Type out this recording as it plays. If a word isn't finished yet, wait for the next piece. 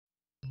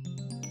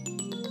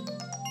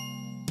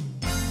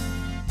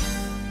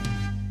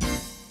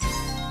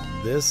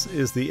This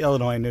is the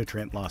Illinois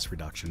Nutrient Loss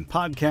Reduction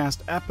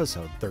Podcast,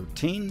 Episode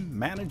 13,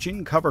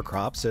 Managing Cover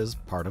Crops as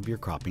Part of Your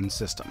Cropping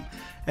System.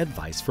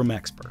 Advice from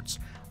experts.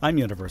 I'm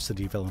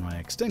University of Illinois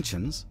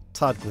Extension's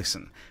Todd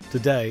Gleason.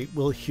 Today,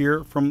 we'll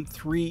hear from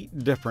three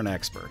different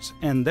experts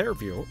and their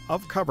view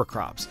of cover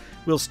crops.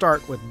 We'll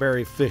start with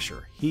Barry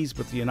Fisher. He's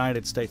with the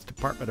United States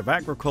Department of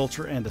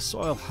Agriculture and a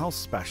soil health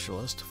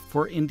specialist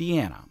for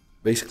Indiana.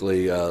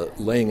 Basically,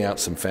 laying out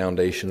some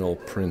foundational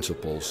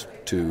principles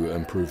to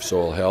improve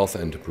soil health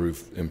and to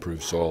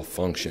improve soil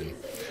function.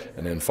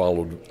 And then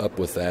followed up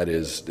with that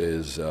is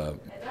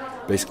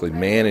basically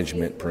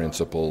management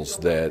principles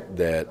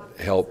that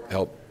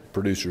help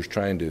producers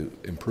trying to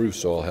improve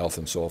soil health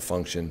and soil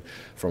function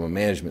from a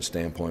management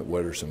standpoint.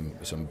 What are some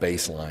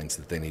baselines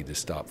that they need to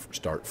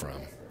start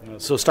from?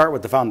 So start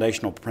with the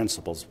foundational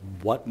principles.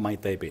 What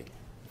might they be?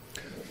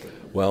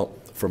 Well,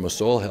 from a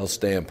soil health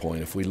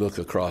standpoint, if we look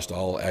across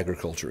all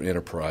agriculture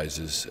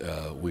enterprises,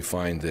 we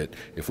find that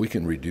if we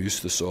can reduce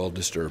the soil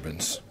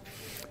disturbance,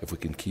 if we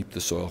can keep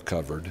the soil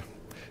covered,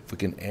 if we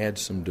can add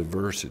some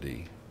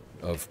diversity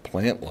of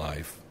plant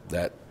life,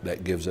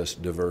 that gives us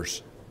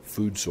diverse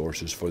food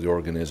sources for the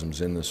organisms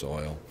in the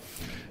soil.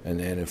 And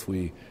then if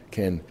we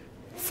can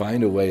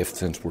find a way,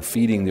 since we're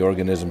feeding the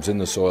organisms in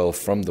the soil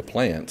from the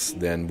plants,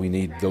 then we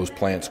need those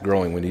plants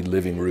growing. We need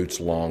living roots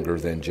longer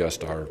than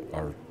just our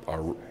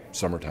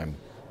summertime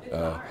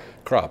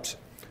crops.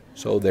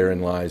 So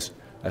therein lies,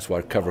 that's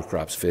why cover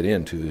crops fit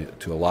into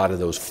a lot of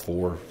those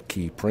four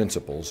key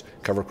principles.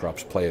 Cover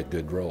crops play a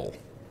good role.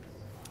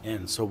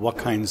 And so what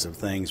kinds of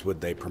things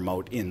would they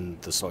promote in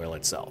the soil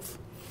itself?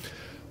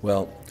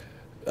 Well,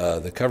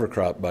 the cover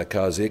crop,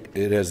 because it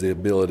has the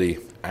ability,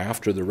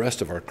 after the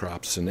rest of our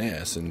crops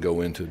senesce and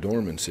go into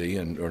dormancy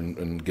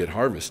and get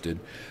harvested,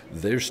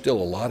 there's still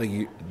a lot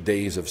of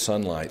days of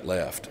sunlight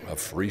left, of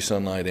free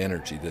sunlight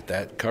energy,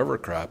 that cover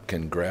crop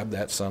can grab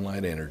that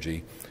sunlight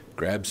energy,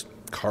 grabs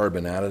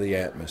carbon out of the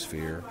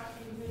atmosphere,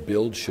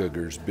 build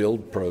sugars,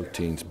 build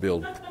proteins,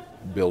 build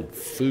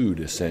food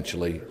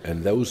essentially,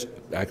 and those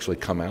actually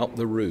come out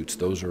the roots.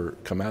 Those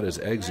come out as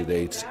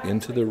exudates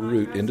into the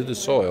root, into the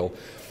soil.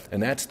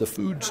 And that's the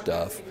food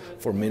stuff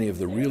for many of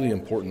the really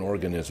important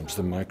organisms,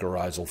 the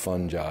mycorrhizal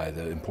fungi,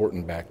 the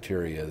important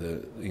bacteria.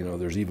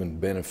 There's even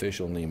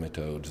beneficial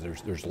nematodes.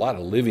 There's a lot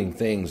of living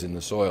things in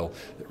the soil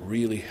that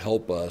really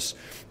help us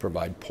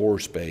provide pore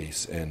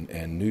space and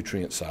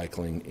nutrient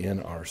cycling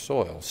in our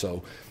soil.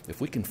 So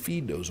if we can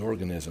feed those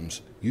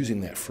organisms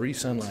using that free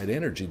sunlight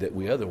energy that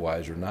we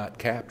otherwise are not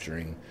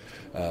capturing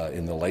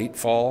in the late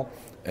fall,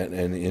 and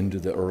into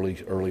the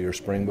earlier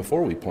spring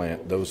before we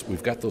plant those,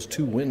 we've got those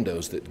two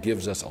windows that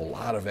gives us a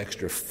lot of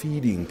extra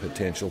feeding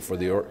potential for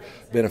the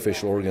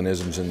beneficial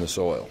organisms in the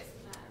soil.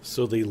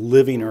 So the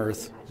living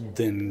earth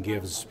then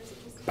gives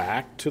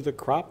back to the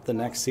crop the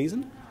next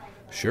season?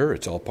 Sure,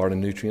 it's all part of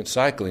nutrient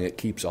cycling. It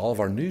keeps all of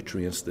our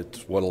nutrients,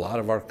 that's what a lot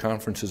of our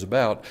conference is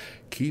about,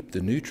 keep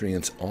the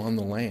nutrients on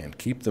the land,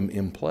 keep them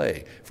in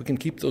play. If we can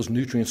keep those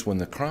nutrients when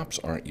the crops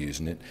aren't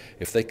using it,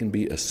 if they can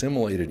be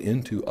assimilated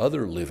into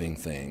other living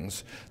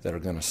things that are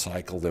going to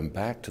cycle them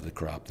back to the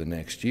crop the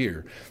next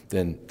year,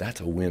 then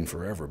that's a win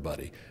for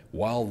everybody.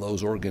 While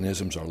those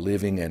organisms are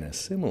living and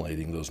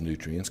assimilating those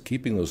nutrients,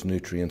 keeping those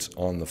nutrients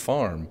on the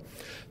farm,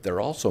 they're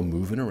also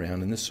moving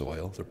around in the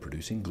soil. They're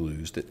producing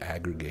glues that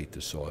aggregate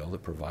the soil,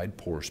 that provide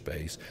pore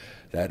space,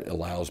 that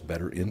allows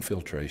better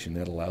infiltration,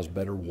 that allows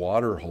better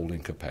water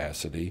holding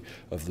capacity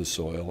of the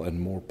soil and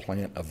more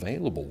plant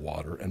available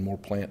water and more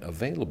plant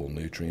available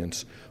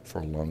nutrients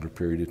for a longer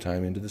period of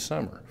time into the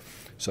summer.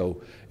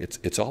 So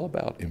it's all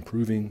about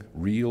improving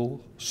real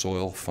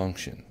soil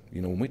function.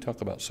 When we talk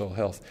about soil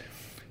health,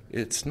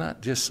 it's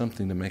not just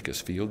something to make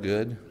us feel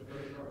good.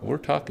 We're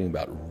talking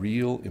about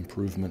real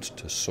improvements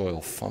to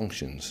soil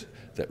functions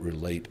that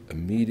relate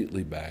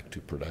immediately back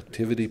to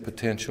productivity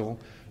potential,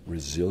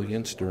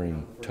 resilience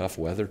during tough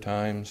weather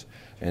times,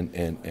 and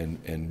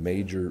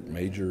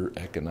major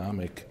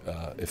economic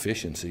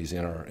efficiencies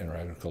in our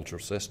agricultural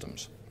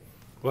systems.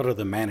 What are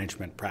the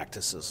management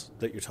practices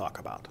that you talk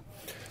about?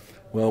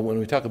 Well, when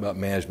we talk about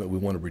management, we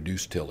want to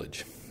reduce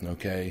tillage.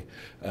 Okay,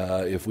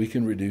 if we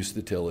can reduce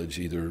the tillage,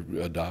 either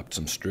adopt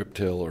some strip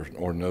till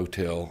or no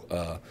till,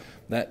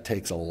 that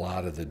takes a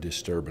lot of the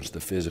disturbance, the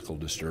physical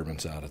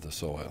disturbance out of the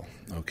soil.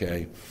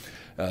 Okay,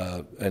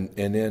 and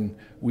then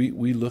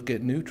we look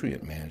at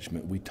nutrient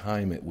management. We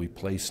time it. We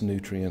place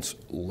nutrients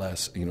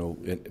less,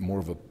 more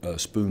of a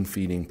spoon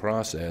feeding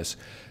process.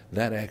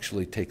 That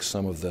actually takes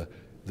some of the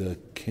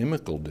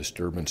chemical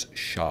disturbance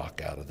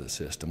shock out of the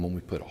system. When we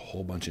put a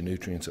whole bunch of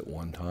nutrients at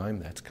one time,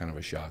 that's kind of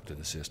a shock to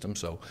the system.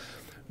 So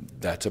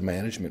that's a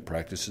management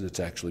practice that's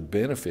actually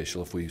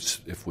beneficial.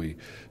 If we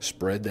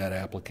spread that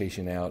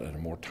application out in a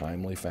more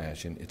timely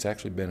fashion, it's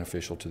actually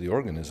beneficial to the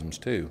organisms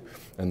too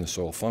and the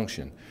soil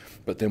function.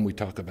 But then we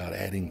talk about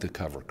adding the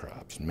cover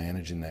crops,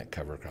 managing that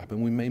cover crop.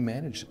 And we may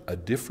manage a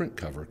different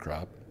cover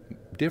crop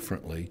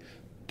differently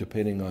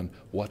depending on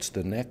what's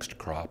the next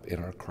crop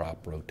in our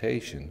crop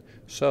rotation.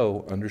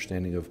 So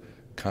understanding of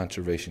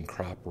conservation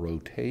crop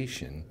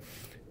rotation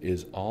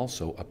is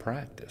also a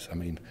practice. I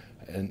mean,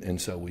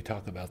 and so we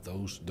talk about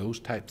those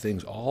type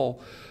things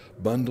all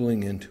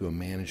bundling into a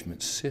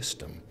management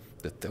system,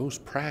 that those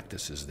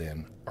practices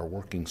then are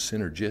working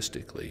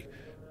synergistically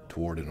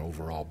toward an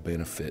overall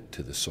benefit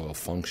to the soil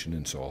function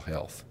and soil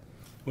health.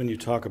 When you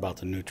talk about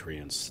the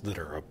nutrients that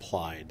are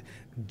applied,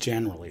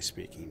 generally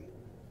speaking,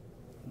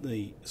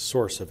 the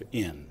source of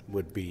N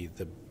would be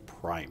the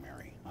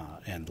primary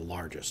and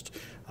largest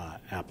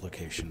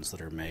applications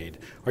that are made.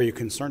 Are you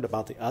concerned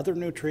about the other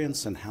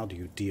nutrients, and how do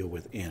you deal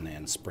with N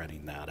and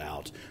spreading that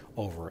out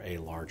over a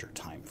larger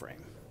time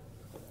frame?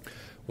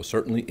 Well,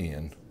 certainly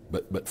N,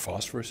 but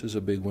phosphorus is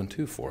a big one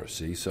too for us.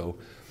 See, so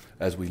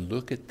as we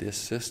look at this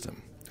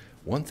system,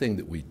 one thing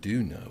that we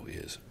do know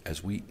is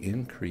as we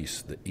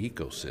increase the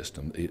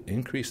ecosystem,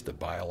 increase the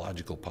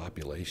biological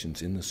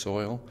populations in the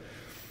soil,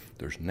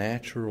 there's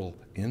natural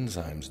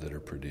enzymes that are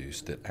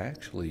produced that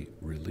actually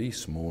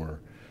release more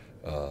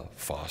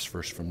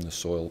phosphorus from the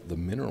soil, the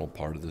mineral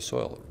part of the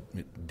soil.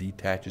 It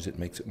detaches it,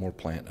 makes it more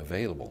plant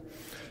available.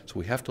 So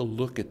we have to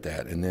look at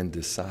that and then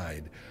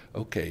decide,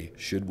 okay,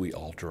 should we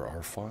alter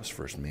our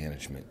phosphorus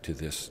management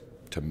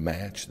to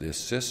match this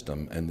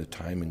system and the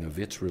timing of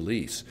its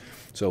release?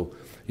 So,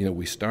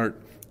 we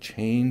start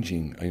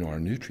changing, our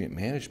nutrient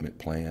management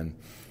plan.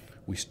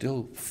 We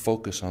still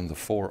focus on the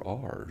 4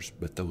 R's,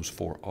 but those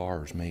 4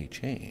 R's may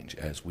change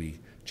as we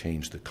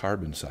change the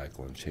carbon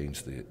cycle and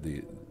change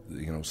the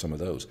some of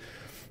those.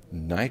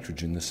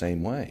 Nitrogen the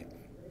same way.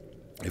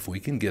 If we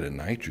can get a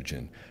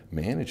nitrogen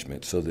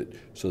management so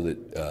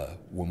that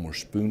when we're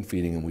spoon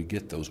feeding and we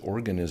get those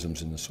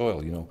organisms in the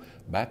soil,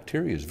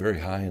 bacteria is very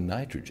high in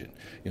nitrogen.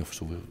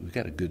 So we've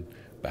got a good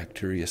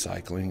bacteria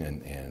cycling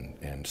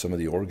and some of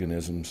the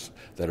organisms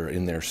that are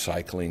in there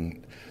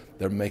cycling,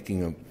 they're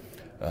making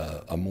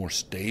a more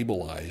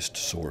stabilized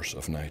source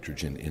of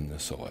nitrogen in the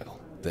soil,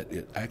 that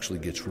it actually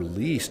gets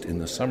released in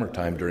the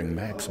summertime during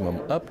maximum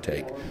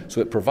uptake.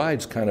 So it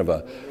provides kind of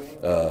a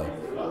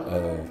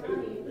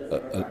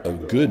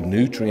good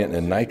nutrient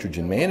and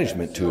nitrogen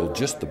management tool.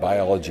 Just the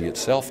biology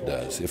itself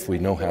does, if we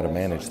know how to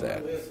manage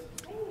that.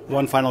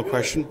 One final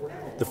question.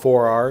 The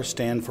 4 R's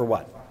stand for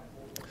what?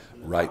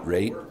 Right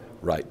rate,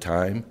 right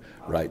time,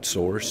 right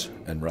source,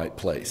 and right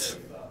place.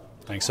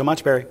 Thanks so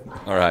much, Barry.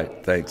 All right,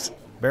 thanks.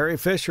 Barry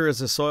Fisher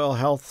is a soil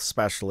health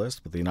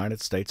specialist with the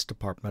United States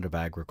Department of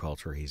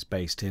Agriculture. He's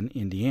based in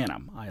Indiana.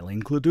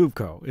 Eileen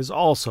Kladuvko is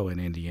also in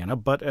Indiana,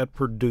 but at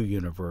Purdue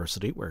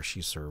University, where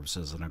she serves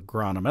as an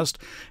agronomist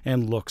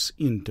and looks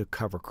into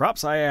cover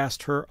crops. I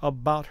asked her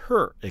about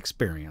her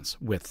experience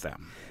with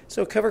them.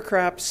 So cover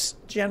crops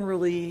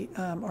generally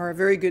are a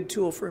very good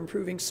tool for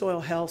improving soil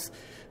health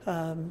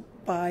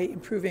by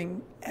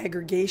improving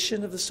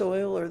aggregation of the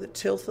soil, or the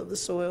tilth of the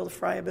soil, the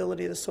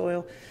friability of the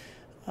soil,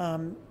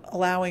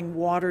 allowing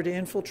water to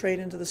infiltrate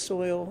into the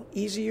soil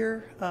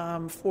easier,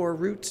 for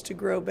roots to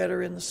grow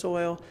better in the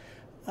soil,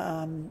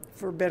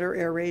 for better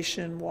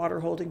aeration, water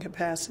holding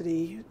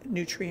capacity,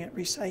 nutrient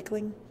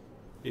recycling.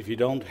 If you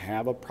don't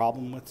have a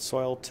problem with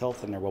soil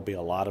tilth, and there will be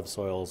a lot of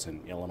soils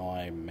in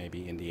Illinois,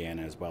 maybe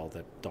Indiana as well,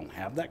 that don't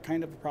have that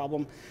kind of a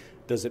problem,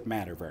 does it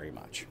matter very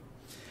much?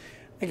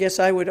 I guess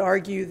I would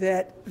argue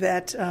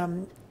that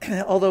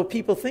although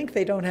people think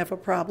they don't have a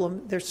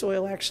problem, their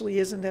soil actually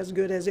isn't as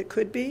good as it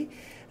could be.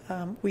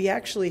 We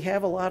actually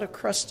have a lot of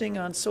crusting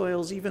on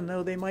soils, even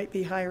though they might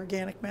be high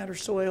organic matter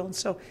soil, and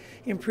so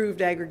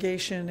improved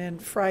aggregation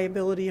and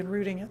friability and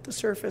rooting at the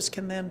surface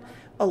can then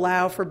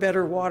allow for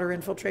better water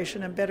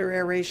infiltration and better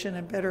aeration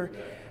and better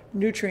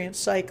nutrient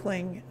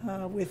cycling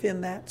within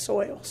that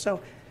soil.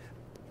 So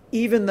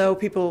even though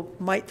people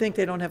might think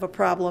they don't have a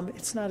problem,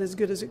 it's not as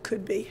good as it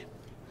could be.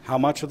 How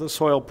much of the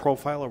soil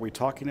profile are we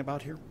talking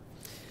about here?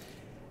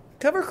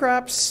 Cover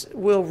crops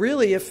will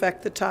really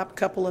affect the top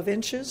couple of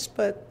inches,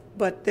 but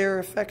their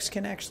effects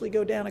can actually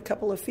go down a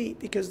couple of feet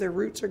because their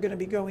roots are going to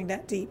be going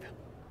that deep.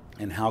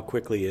 And how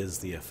quickly is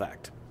the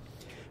effect?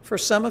 For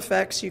some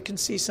effects, you can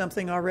see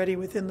something already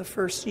within the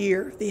first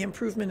year. The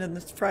improvement in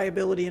the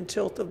friability and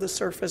tilt of the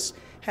surface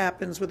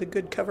happens with a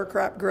good cover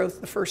crop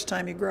growth the first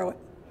time you grow it.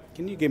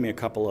 Can you give me a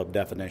couple of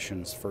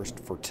definitions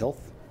first for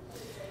tilth?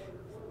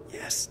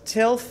 Yes,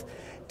 tilth.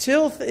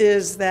 Tilth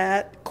is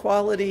that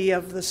quality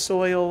of the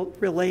soil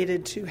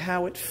related to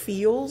how it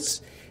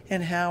feels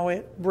and how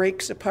it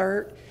breaks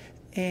apart,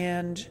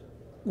 and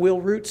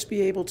will roots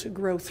be able to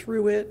grow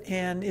through it,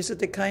 and is it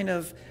the kind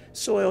of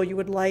soil you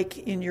would like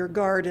in your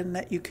garden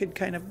that you could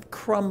kind of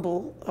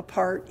crumble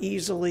apart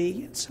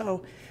easily.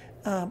 So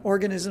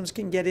organisms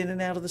can get in and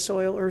out of the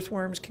soil,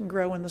 earthworms can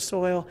grow in the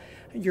soil,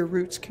 your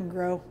roots can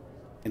grow.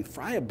 And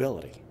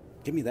friability,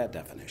 give me that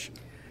definition.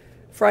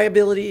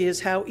 Friability is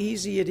how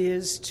easy it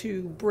is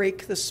to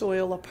break the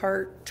soil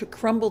apart, to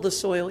crumble the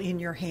soil in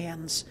your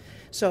hands.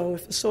 So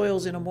if the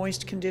soil's in a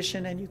moist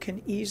condition and you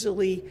can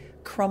easily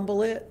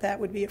crumble it, that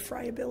would be a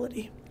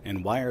friability.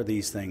 And why are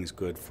these things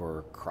good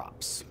for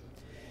crops?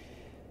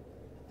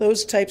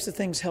 Those types of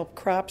things help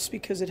crops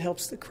because it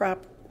helps the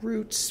crop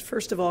roots,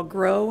 first of all,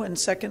 grow, and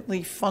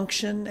secondly,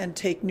 function and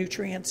take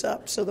nutrients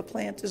up. So the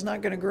plant is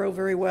not going to grow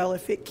very well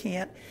if it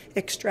can't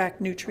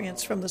extract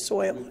nutrients from the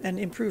soil, and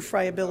improved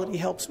friability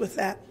helps with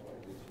that.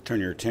 Turn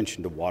your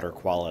attention to water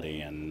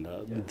quality and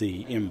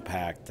the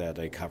impact that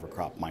a cover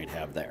crop might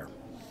have there.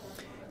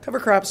 Cover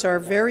crops are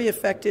very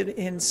effective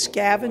in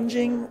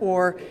scavenging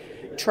or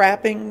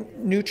trapping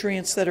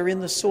nutrients that are in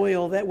the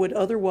soil that would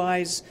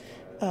otherwise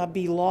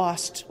be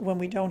lost when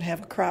we don't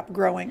have a crop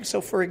growing.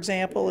 So, for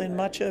example, in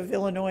much of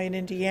Illinois and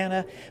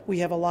Indiana, we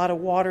have a lot of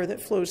water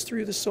that flows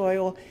through the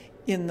soil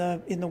in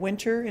the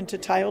winter into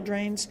tile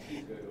drains,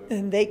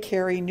 and they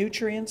carry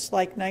nutrients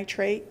like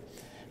nitrate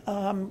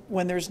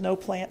when there's no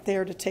plant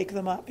there to take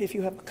them up. If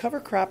you have a cover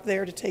crop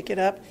there to take it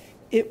up,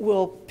 it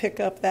will pick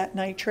up that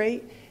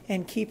nitrate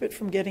and keep it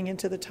from getting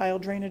into the tile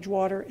drainage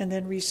water, and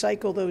then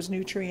recycle those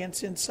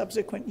nutrients in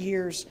subsequent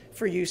years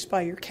for use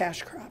by your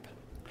cash crop.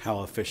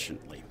 How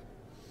efficiently?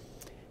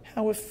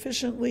 How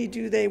efficiently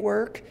do they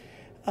work?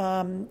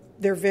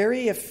 They're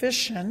very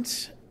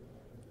efficient.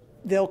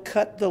 They'll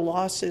cut the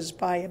losses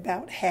by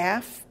about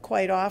half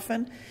quite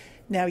often.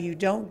 Now, you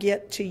don't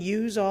get to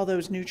use all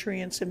those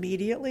nutrients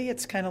immediately.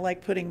 It's kind of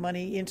like putting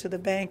money into the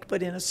bank,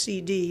 but in a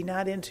CD,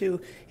 not into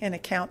an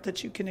account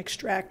that you can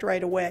extract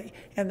right away.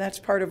 And that's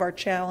part of our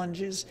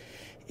challenge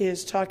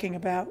is talking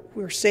about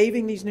we're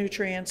saving these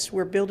nutrients,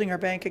 we're building our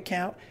bank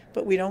account,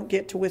 but we don't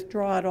get to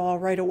withdraw it all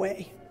right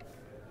away.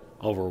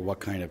 Over what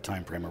kind of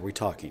time frame are we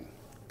talking?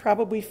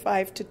 Probably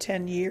 5 to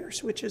 10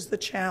 years, which is the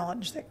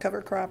challenge, that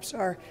cover crops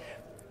are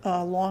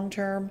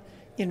long-term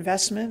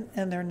investment,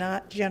 and they're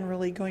not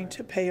generally going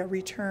to pay a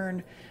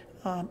return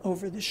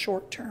over the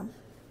short term.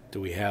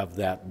 Do we have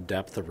that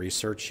depth of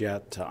research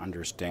yet to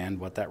understand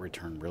what that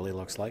return really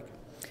looks like?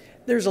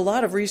 There's a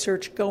lot of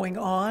research going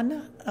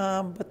on,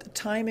 but the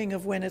timing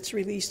of when it's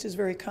released is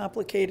very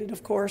complicated,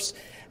 of course,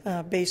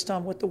 based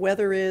on what the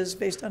weather is,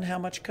 based on how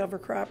much cover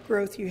crop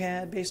growth you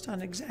had, based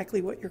on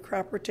exactly what your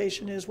crop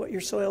rotation is, what your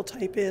soil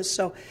type is.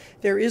 So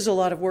there is a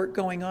lot of work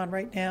going on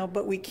right now,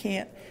 but we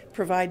can't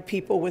provide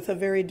people with a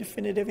very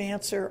definitive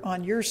answer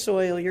on your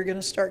soil. You're going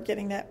to start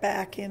getting that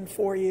back in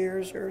 4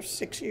 years or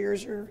 6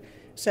 years or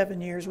 7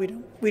 years.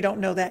 We don't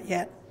know that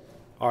yet.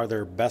 Are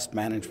there best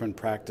management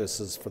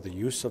practices for the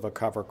use of a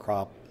cover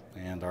crop,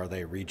 and are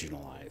they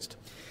regionalized?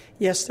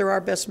 Yes, there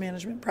are best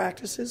management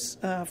practices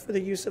for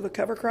the use of a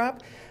cover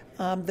crop.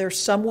 They're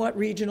somewhat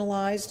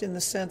regionalized in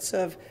the sense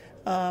of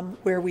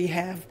where we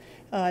have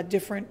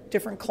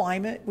different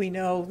climate. We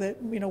know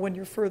that when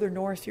you're further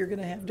north, you're going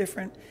to have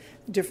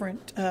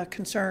different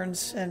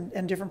concerns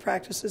and different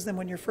practices than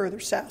when you're further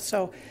south.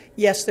 So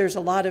yes, there's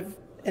a lot of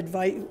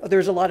advice.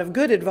 There's a lot of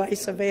good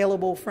advice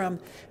available from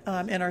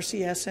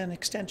NRCS and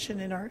Extension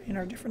in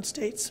our different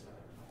states.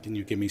 Can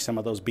you give me some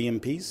of those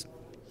BMPs?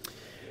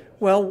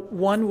 Well,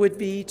 one would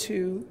be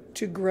to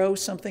grow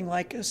something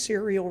like a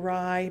cereal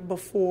rye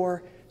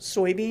before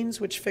soybeans,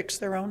 which fix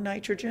their own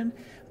nitrogen.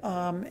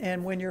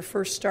 And when you're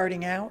first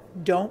starting out,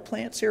 don't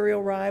plant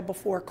cereal rye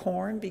before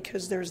corn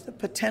because there's the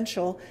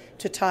potential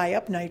to tie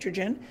up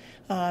nitrogen.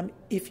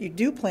 If you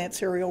do plant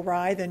cereal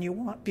rye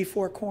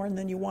before corn,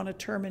 then you want to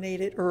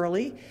terminate it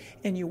early,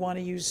 and you want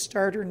to use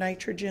starter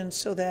nitrogen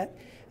so that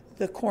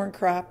the corn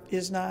crop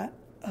is not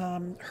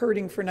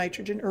hurting for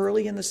nitrogen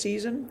early in the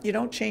season. You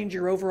don't change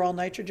your overall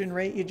nitrogen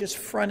rate, you just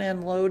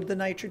front-end load the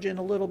nitrogen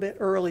a little bit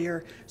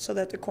earlier so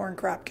that the corn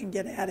crop can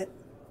get at it.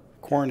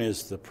 Corn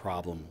is the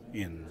problem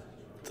in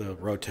the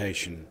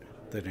rotation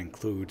that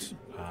includes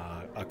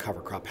a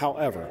cover crop.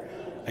 However,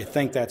 I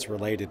think that's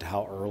related to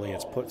how early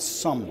it's put,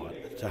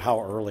 somewhat to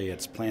how early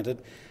it's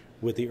planted.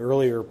 With the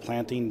earlier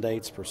planting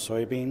dates for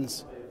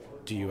soybeans,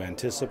 do you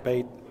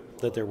anticipate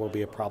that there will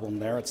be a problem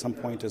there at some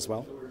point as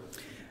well?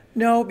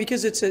 No,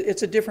 because it's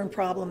a different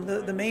problem.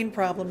 The main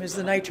problem is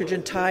the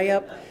nitrogen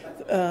tie-up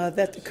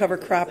that the cover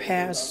crop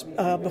has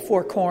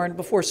before corn.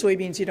 Before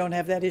soybeans, you don't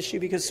have that issue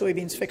because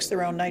soybeans fix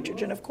their own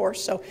nitrogen, of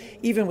course. So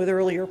even with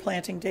earlier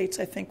planting dates,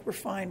 I think we're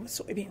fine with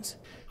soybeans.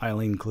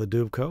 Eileen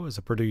Kladuvko is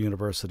a Purdue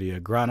University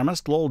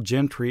agronomist. Lowell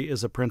Gentry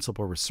is a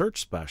principal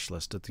research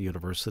specialist at the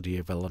University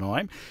of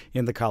Illinois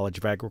in the College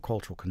of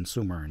Agricultural,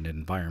 Consumer, and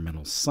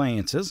Environmental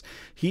Sciences.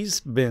 He's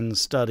been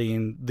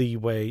studying the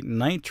way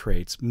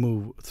nitrates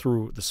move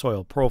through the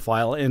soil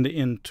profile and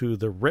into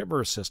the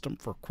river system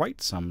for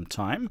quite some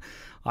time.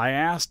 I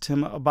asked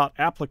him about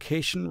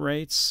application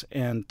rates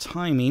and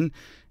timing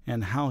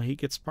and how he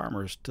gets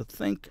farmers to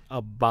think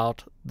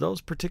about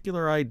those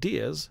particular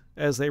ideas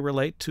as they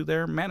relate to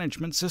their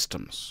management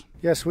systems.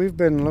 Yes, we've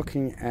been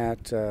looking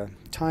at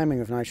timing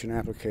of nitrogen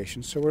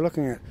applications. So we're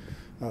looking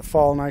at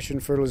fall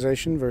nitrogen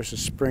fertilization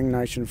versus spring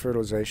nitrogen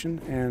fertilization.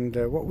 And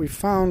what we've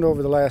found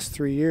over the last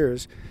 3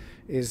 years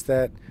is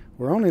that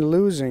we're only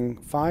losing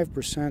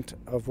 5%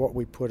 of what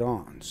we put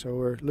on. So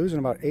we're losing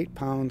about 8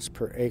 pounds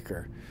per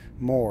acre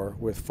more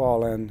with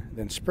fall N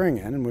than spring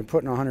N, and we're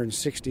putting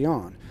 160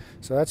 on.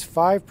 So that's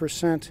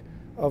 5%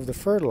 of the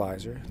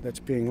fertilizer that's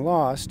being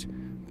lost,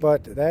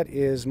 but that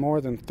is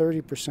more than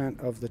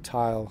 30% of the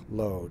tile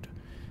load.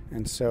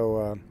 And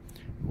so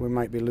we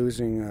might be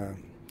losing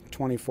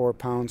 24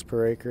 pounds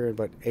per acre,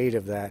 but 8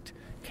 of that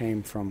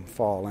came from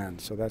fall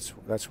end. So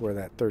that's where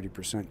that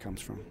 30%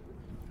 comes from.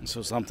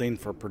 So something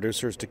for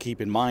producers to keep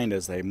in mind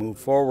as they move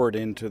forward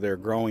into their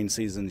growing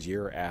seasons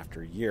year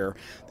after year.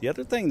 The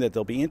other thing that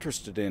they'll be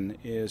interested in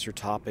is your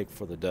topic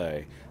for the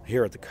day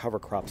here at the Cover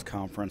Crops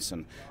Conference,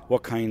 and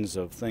what kinds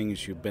of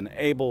things you've been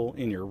able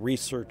in your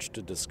research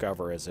to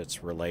discover as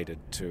it's related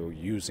to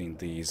using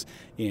these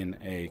in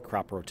a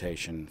crop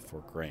rotation for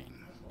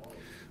grain.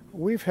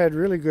 We've had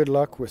really good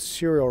luck with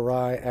cereal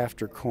rye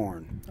after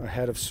corn,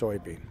 ahead of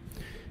soybean.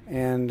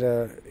 And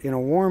in a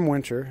warm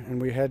winter,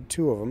 and we had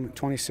 2 of them,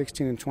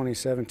 2016 and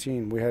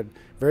 2017, we had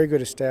very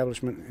good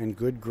establishment and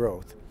good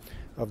growth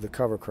of the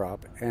cover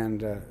crop,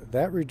 and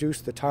that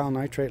reduced the tile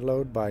nitrate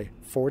load by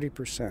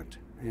 40%.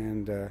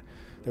 And there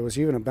was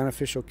even a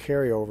beneficial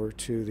carryover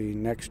to the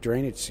next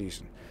drainage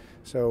season.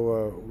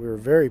 So we were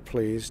very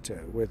pleased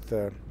with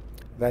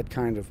that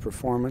kind of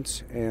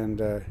performance, and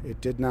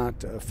it did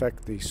not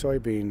affect the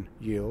soybean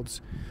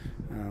yields.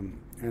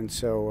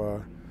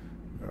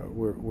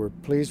 We're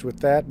pleased with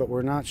that, but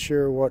we're not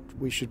sure what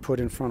we should put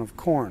in front of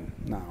corn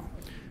now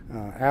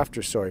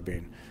after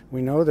soybean.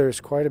 We know there's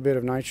quite a bit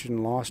of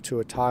nitrogen lost to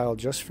a tile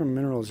just from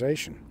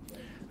mineralization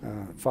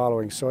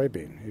following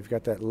soybean. You've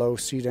got that low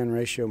seed-end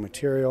ratio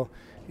material,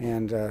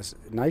 and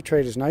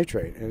nitrate is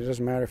nitrate. And it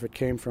doesn't matter if it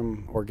came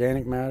from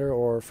organic matter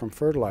or from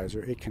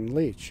fertilizer, it can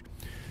leach.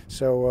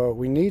 So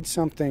we need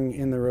something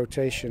in the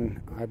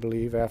rotation, I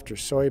believe, after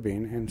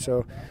soybean. And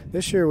so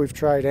this year we've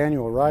tried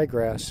annual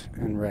ryegrass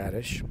and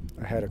radish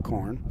ahead of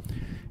corn.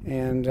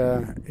 And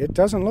it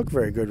doesn't look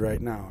very good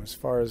right now as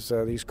far as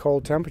these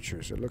cold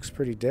temperatures. It looks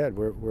pretty dead.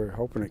 We're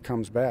hoping it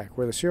comes back.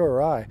 Where the cereal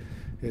rye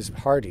is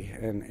hardy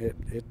and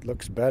it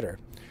looks better.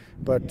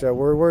 But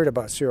we're worried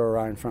about cereal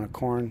rye in front of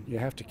corn. You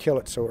have to kill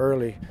it so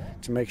early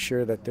to make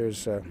sure that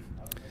there's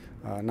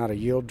not a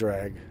yield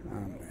drag.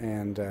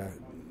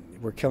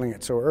 We're killing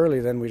it so early,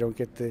 then we don't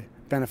get the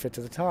benefit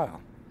to the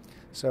tile.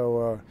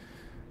 So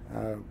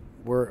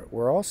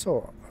we're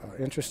also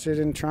interested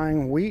in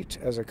trying wheat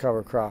as a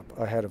cover crop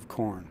ahead of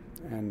corn,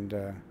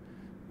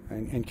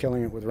 and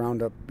killing it with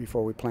Roundup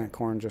before we plant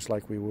corn, just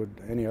like we would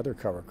any other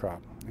cover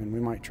crop. And we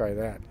might try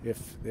that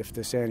if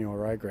this annual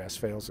ryegrass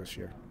fails this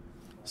year.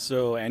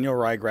 So annual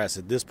ryegrass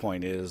at this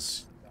point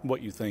is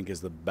what you think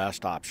is the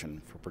best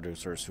option for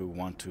producers who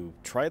want to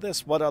try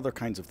this. What other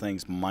kinds of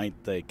things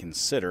might they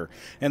consider?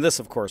 And this,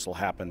 of course, will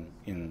happen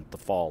in the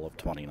fall of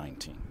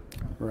 2019.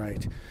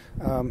 Right.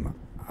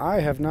 I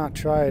have not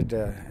tried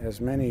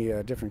as many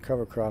different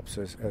cover crops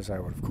as I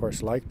would, of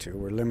course, like to.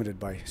 We're limited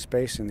by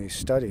space in these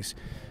studies,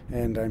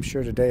 and I'm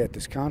sure today at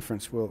this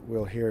conference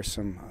we'll hear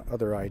some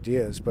other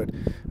ideas. But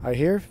I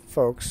hear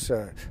folks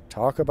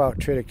talk about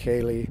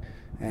triticale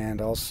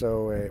and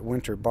also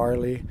winter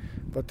barley,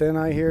 but then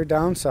I hear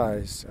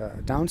downside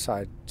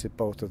to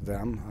both of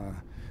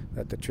them,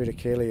 that the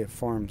triticale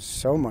forms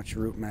so much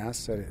root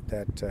mass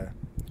that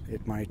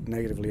it might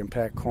negatively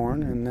impact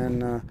corn. And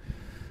then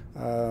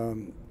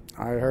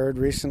I heard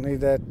recently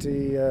that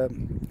the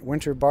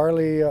winter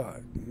barley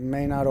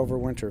may not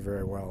overwinter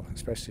very well,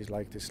 especially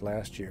like this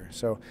last year.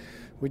 So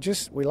we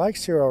like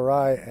cereal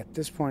rye at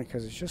this point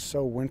because it's just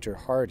so winter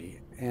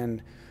hardy.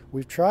 And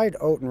we've tried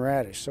oat and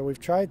radish, so we've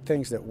tried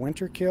things that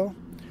winter kill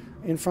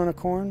in front of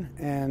corn,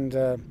 and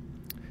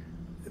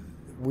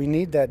we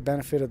need that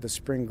benefit of the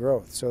spring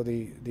growth. So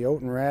the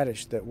oat and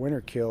radish that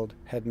winter killed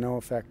had no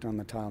effect on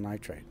the tile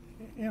nitrate.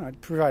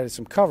 It provided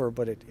some cover,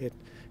 but it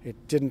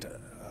didn't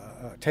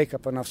take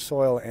up enough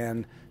soil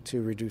and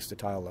to reduce the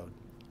tile load.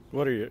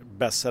 What are your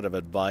best set of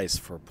advice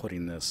for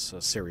putting this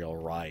cereal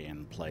rye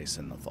in place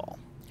in the fall?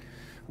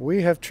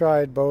 We have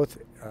tried both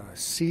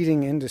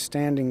seeding into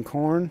standing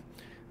corn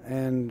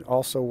and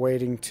also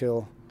waiting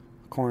till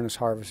corn is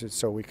harvested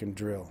so we can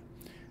drill.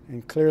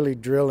 And clearly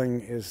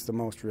drilling is the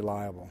most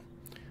reliable.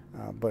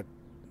 But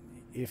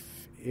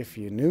if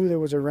you knew there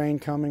was a rain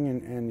coming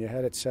and you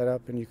had it set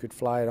up and you could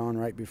fly it on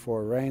right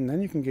before rain,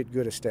 then you can get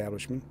good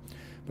establishment.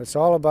 But it's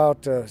all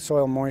about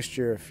soil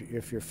moisture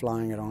if you're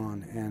flying it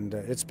on, and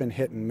it's been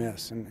hit and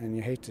miss, and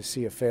you hate to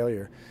see a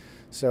failure.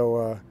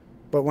 So,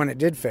 but when it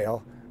did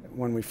fail,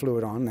 when we flew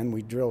it on, then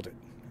we drilled it.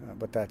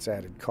 But that's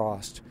added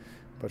cost.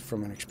 But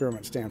from an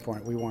experiment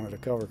standpoint, we wanted a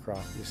cover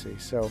crop, you see.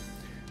 So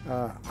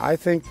I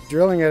think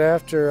drilling it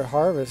after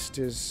harvest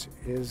is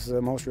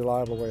the most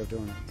reliable way of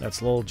doing it.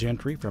 That's Lowell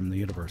Gentry from the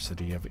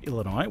University of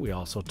Illinois. We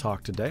also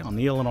talked today on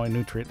the Illinois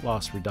Nutrient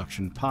Loss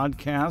Reduction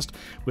Podcast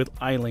with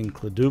Eileen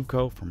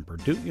Kladubko from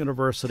Purdue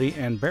University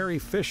and Barry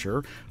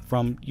Fisher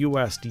from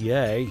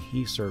USDA.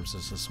 He serves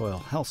as a soil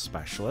health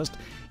specialist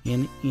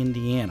in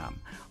Indiana.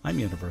 I'm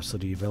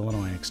University of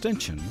Illinois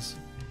Extension's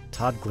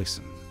Todd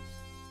Gleason.